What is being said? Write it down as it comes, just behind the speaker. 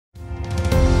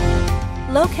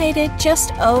Located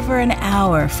just over an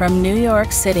hour from New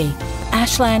York City,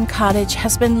 Ashland Cottage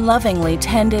has been lovingly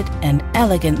tended and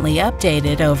elegantly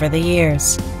updated over the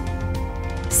years.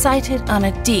 Sited on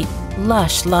a deep,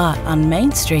 lush lot on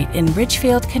Main Street in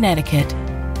Ridgefield, Connecticut,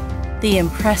 the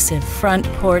impressive front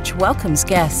porch welcomes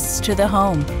guests to the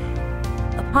home.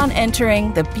 Upon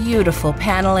entering, the beautiful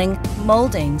paneling,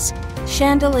 moldings,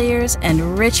 chandeliers,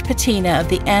 and rich patina of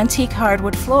the antique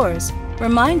hardwood floors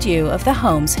remind you of the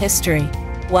home's history,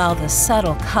 while the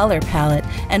subtle color palette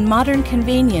and modern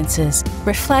conveniences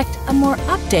reflect a more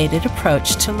updated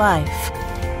approach to life.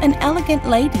 An elegant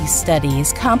ladies' study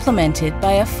is complemented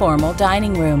by a formal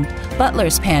dining room,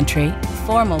 butler's pantry,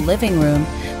 formal living room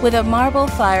with a marble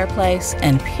fireplace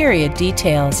and period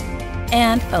details,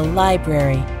 and a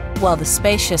library, while the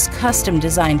spacious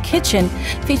custom-designed kitchen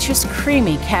features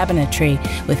creamy cabinetry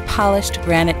with polished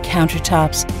granite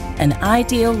countertops, an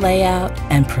ideal layout,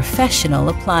 and professional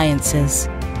appliances.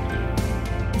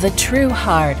 The true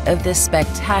heart of this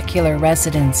spectacular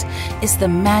residence is the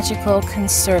magical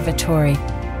conservatory,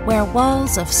 where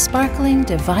walls of sparkling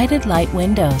divided light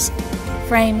windows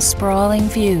frame sprawling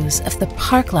views of the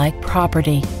park-like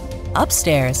property.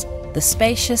 Upstairs, the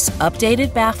spacious,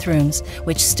 updated bathrooms,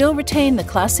 which still retain the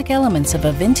classic elements of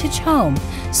a vintage home,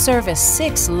 service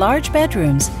 6 large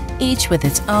bedrooms, each with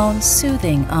its own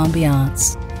soothing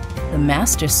ambiance. The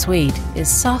master suite is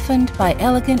softened by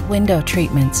elegant window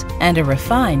treatments and a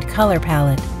refined color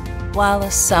palette, while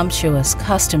a sumptuous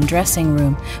custom dressing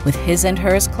room with his and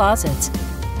hers closets,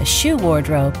 a shoe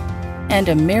wardrobe, and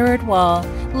a mirrored wall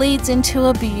leads into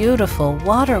a beautiful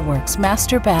Waterworks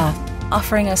master bath,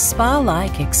 offering a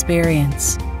spa-like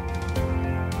experience.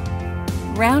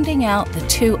 Rounding out the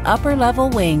 2 upper-level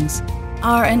wings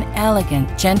are an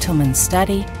elegant gentleman's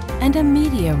study and a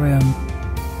media room.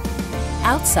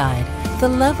 Outside, the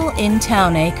level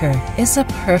in-town acre is a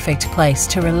perfect place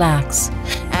to relax,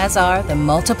 as are the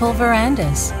multiple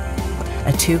verandas.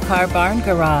 A 2-car barn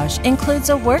garage includes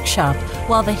a workshop,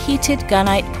 while the heated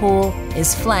gunite pool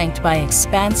is flanked by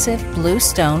expansive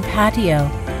bluestone patio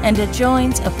and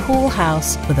adjoins a pool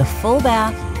house with a full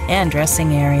bath and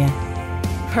dressing area.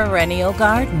 Perennial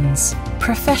gardens,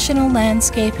 professional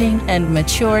landscaping, and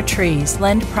mature trees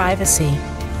lend privacy,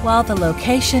 while the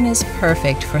location is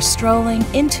perfect for strolling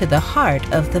into the heart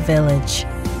of the village.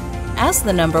 As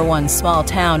the #1 small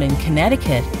town in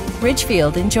Connecticut,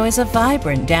 Ridgefield enjoys a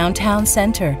vibrant downtown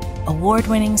center,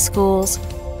 award-winning schools,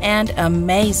 and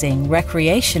amazing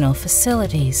recreational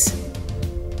facilities.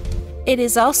 It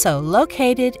is also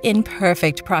located in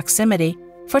perfect proximity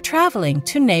for traveling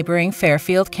to neighboring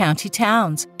Fairfield County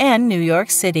towns and New York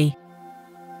City.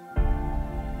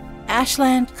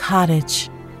 Ashland Cottage,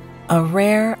 a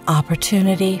rare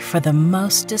opportunity for the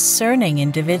most discerning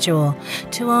individual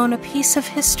to own a piece of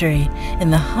history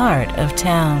in the heart of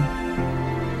town.